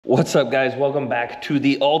What's up, guys? Welcome back to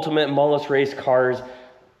the Ultimate Mullis Race Cars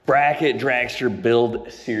Bracket Dragster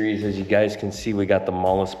build series. As you guys can see, we got the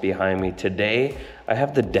Mullis behind me. Today, I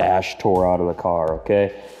have the dash tore out of the car,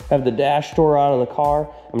 okay? I have the dash tore out of the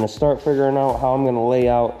car. I'm gonna start figuring out how I'm gonna lay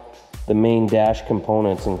out the main dash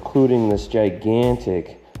components, including this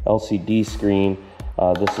gigantic LCD screen.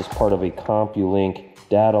 This is part of a CompuLink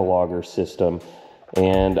data logger system.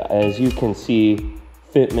 And as you can see,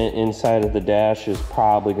 fitment inside of the dash is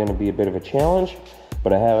probably going to be a bit of a challenge,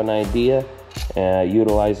 but I have an idea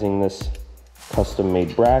utilizing this custom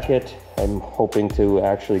made bracket. I'm hoping to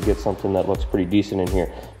actually get something that looks pretty decent in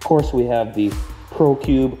here. Of course, we have the Pro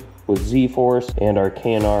Cube with Z-Force and our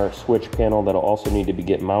K&R switch panel that'll also need to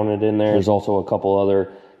get mounted in there. There's also a couple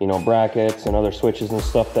other, brackets and other switches and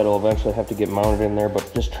stuff that'll eventually have to get mounted in there,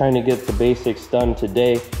 but just trying to get the basics done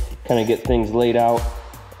today, kind of get things laid out,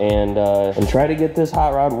 and try to get this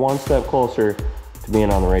hot rod one step closer to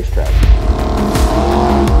being on the racetrack.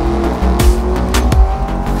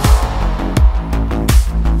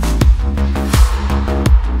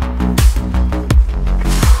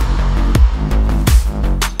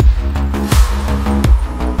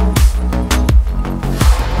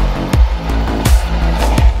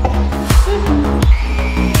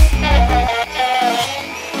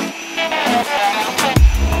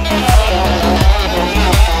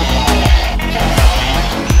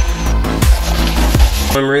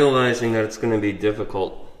 I'm realizing that it's going to be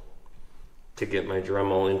difficult to get my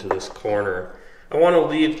Dremel into this corner. I want to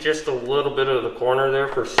leave just a little bit of the corner there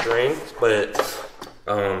for strength, but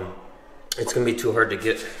it's going to be too hard to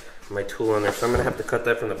get my tool in there, so I'm going to have to cut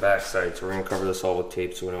that from the back side. So we're going to cover this all with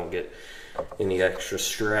tape so we don't get any extra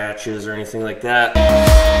scratches or anything like that.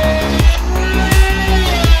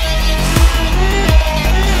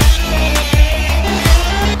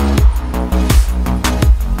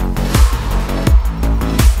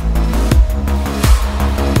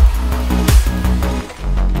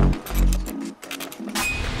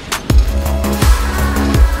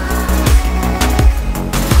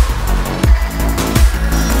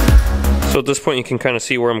 So at this point you can kind of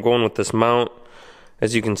see where I'm going with this mount.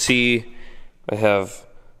 As you can see, I have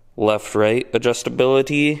left-right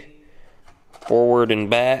adjustability, forward and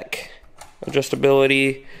back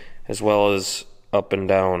adjustability, as well as up and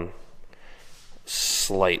down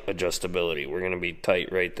slight adjustability. We're going to be tight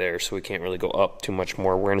right there, so we can't really go up too much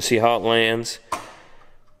more. We're going to see how it lands,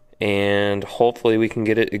 and hopefully we can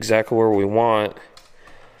get it exactly where we want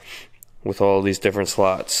with all these different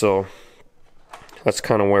slots. So that's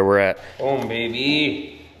kind of where we're at. Boom,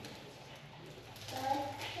 baby.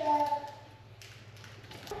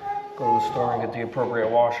 Go to the store and get the appropriate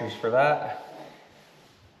washers for that.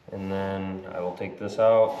 And then I will take this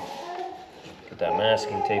out, get that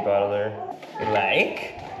masking tape out of there. You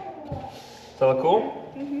like? Does that look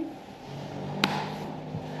cool? Mm-hmm.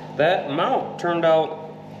 That mount turned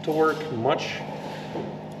out to work much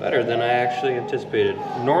better than I actually anticipated.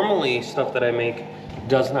 Normally, stuff that I make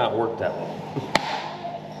does not work that way.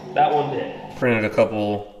 That one did. Printed a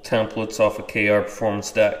couple templates off of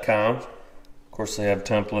krperformance.com. Of course, they have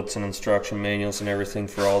templates and instruction manuals and everything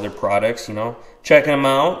for all their products, Checking them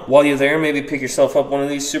out. While you're there, maybe pick yourself up one of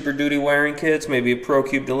these Super Duty wiring kits, maybe a Pro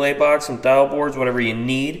Cube delay box, some dial boards, whatever you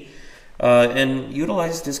need. And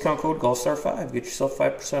utilize discount code GallStar5. Get yourself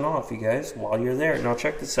 5% off, you guys, while you're there. Now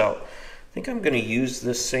check this out. I think I'm going to use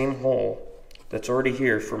this same hole that's already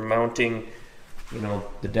here for mounting,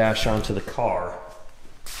 the dash onto the car.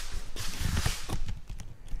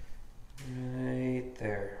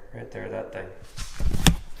 Right there, that thing.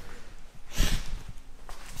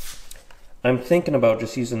 I'm thinking about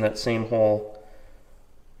just using that same hole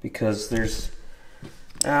because there's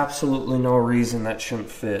absolutely no reason that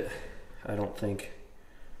shouldn't fit, I don't think,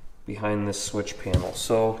 behind this switch panel.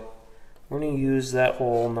 So we're going to use that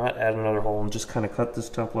hole, not add another hole, and just kind of cut this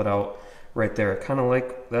template out right there. I kind of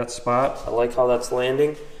like that spot. I like how that's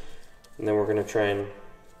landing. And then we're going to try and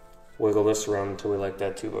wiggle this around until we like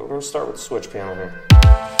that too. But we're going to start with the switch panel here.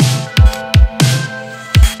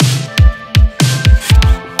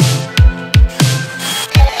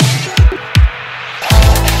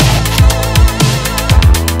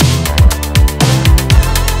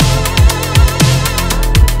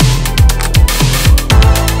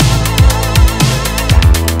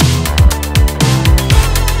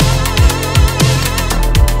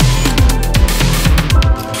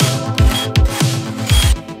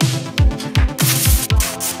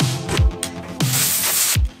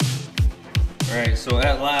 So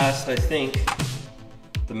at last, I think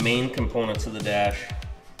the main components of the dash,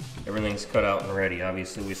 everything's cut out and ready.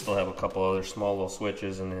 Obviously, we still have a couple other small little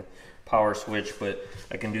switches and a power switch, but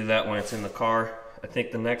I can do that when it's in the car. I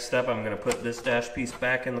think the next step, I'm gonna put this dash piece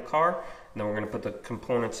back in the car, and then we're gonna put the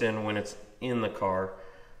components in when it's in the car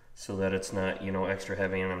so that it's not, you know, extra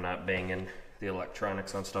heavy and I'm not banging the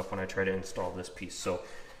electronics on stuff when I try to install this piece. So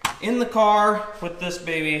in the car with this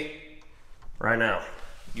baby right now.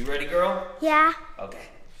 You ready, girl? Yeah. Okay.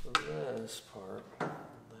 So this part, that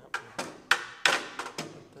one,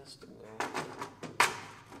 like this to go,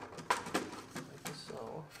 like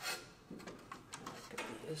so.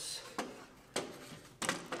 Like this.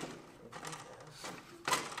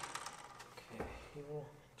 Okay, you will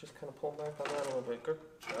just kind of pull back on that a little bit. Good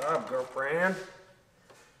job, girlfriend.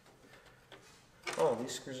 Oh,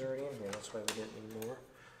 these screws are already in here. That's why we didn't need more.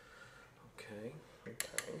 Okay,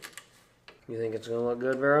 okay. You think it's gonna look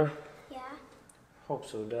good, Vera? Yeah. Hope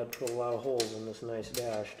so. Dad put a lot of holes in this nice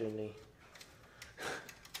dash, didn't he?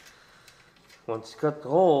 Once you cut the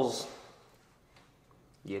holes,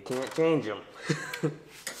 you can't change them.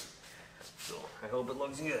 So I hope it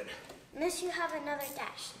looks good. Unless you have another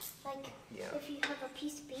dash. Like, yeah. If you have a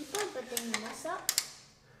piece of paper, but then you mess up,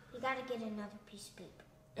 you gotta get another piece of paper.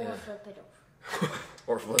 Or flip it over.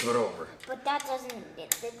 Or flip it over. But that doesn't, the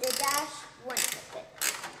dash won't flip it.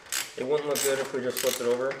 It wouldn't look good if we just flipped it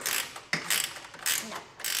over? No.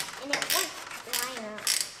 And it won't line up.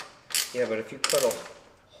 Yeah, but if you cut a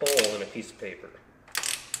hole in a piece of paper,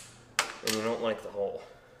 and you don't like the hole,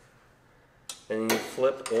 and then you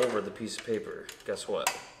flip over the piece of paper, guess what?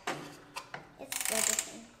 It's still the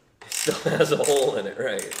same. It still has a hole in it,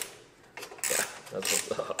 right? Yeah, that's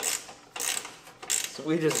what's up. So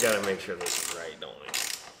we just gotta make sure this is right, don't we?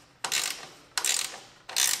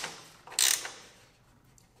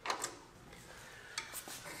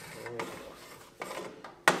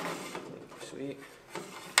 Sweet.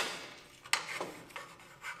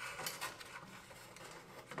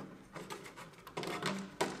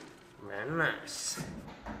 Man, nice.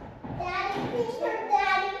 Daddy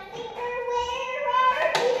finger, where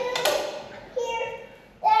are you? Here,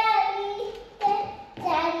 Daddy.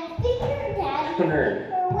 Daddy finger,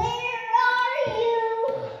 where are you?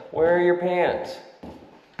 Where are your pants?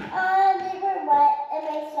 They were wet and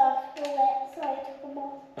my socks were wet, so I took them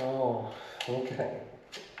off. Oh, okay.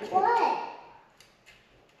 What?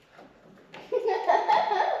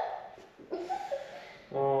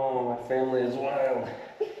 Oh, my family is wild.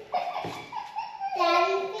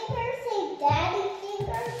 Daddy finger, say daddy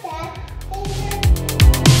finger, dad finger.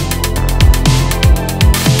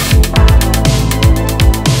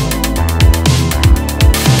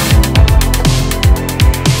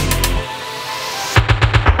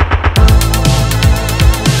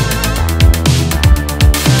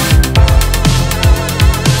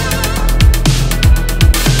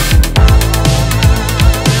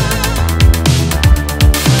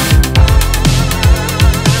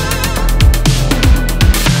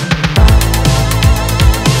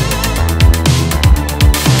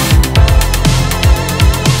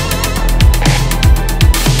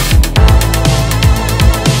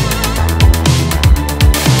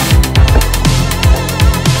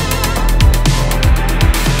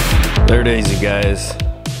 There it is, you guys.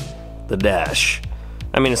 The dash.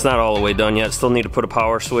 I mean, it's not all the way done yet. Still need to put a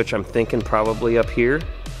power switch. I'm thinking probably up here.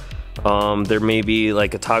 There may be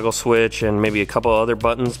like a toggle switch and maybe a couple other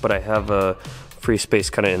buttons, but I have a free space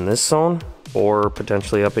kind of in this zone or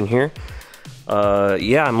potentially up in here.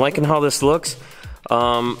 Yeah, I'm liking how this looks.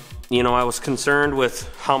 You know, I was concerned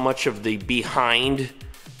with how much of the behind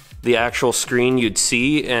the actual screen you'd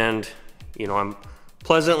see, and you know, I'm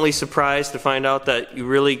pleasantly surprised to find out that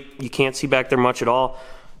you can't see back there much at all.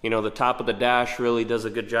 You know, the top of the dash really does a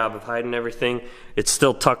good job of hiding everything. It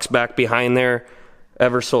still tucks back behind there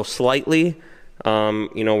ever so slightly. You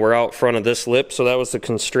know, we're out front of this lip, so that was the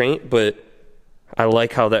constraint, but I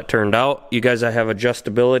like how that turned out. You guys, I have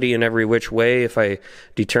adjustability in every which way if I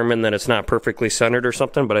determine that it's not perfectly centered or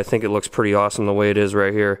something, but I think it looks pretty awesome the way it is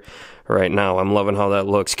right here, right now. I'm loving how that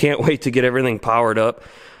looks. Can't wait to get everything powered up,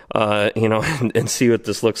 you know, and see what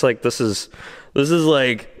this looks like. This is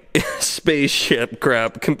like spaceship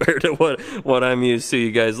crap compared to what I'm used to,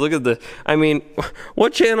 you guys. Look at the, I mean,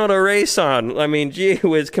 what channel to race on? I mean, gee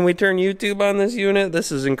whiz, can we turn YouTube on this unit?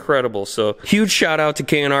 This is incredible. So huge shout out to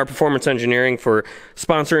K&R Performance Engineering for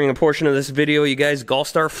sponsoring a portion of this video, you guys.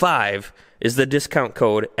 GallStar is the discount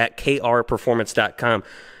code at krperformance.com.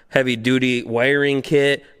 Heavy duty wiring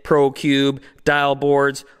kit, Pro Cube, dial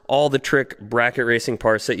boards, all the trick bracket racing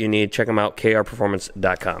parts that you need. Check them out,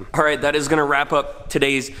 krperformance.com. All right, that is gonna wrap up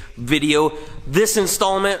today's video. This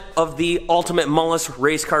installment of the Ultimate Mullis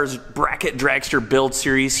Race Cars Bracket Dragster Build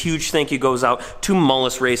Series. Huge thank you goes out to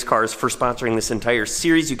Mullis Race Cars for sponsoring this entire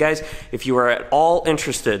series. You guys, if you are at all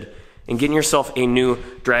interested and getting yourself a new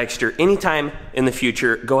dragster anytime in the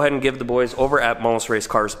future, go ahead and give the boys over at Mullis Race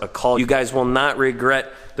Cars a call. You guys will not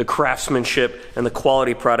regret the craftsmanship and the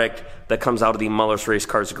quality product that comes out of the Mullis Race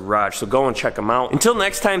Cars garage. So go and check them out. Until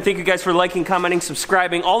next time, thank you guys for liking, commenting,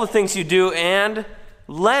 subscribing, all the things you do, and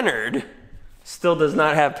Leonard still does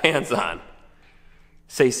not have pants on.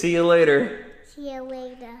 Say see you later. See you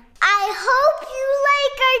later. I hope you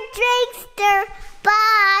like our dragster.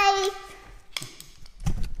 Bye.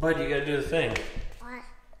 Bud, you gotta do the thing. What?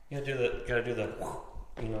 You gotta do the,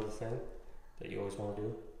 you know the thing that you always want to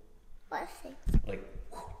do? What thing? Like,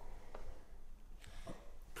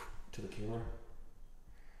 to the camera.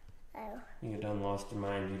 Oh. You done lost your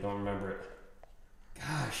mind, you don't remember it.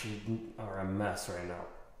 Gosh, you are a mess right now.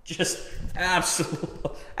 Just absolute. Do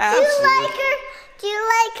you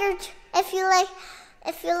like her? If you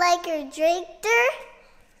like her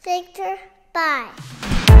dragster, bye.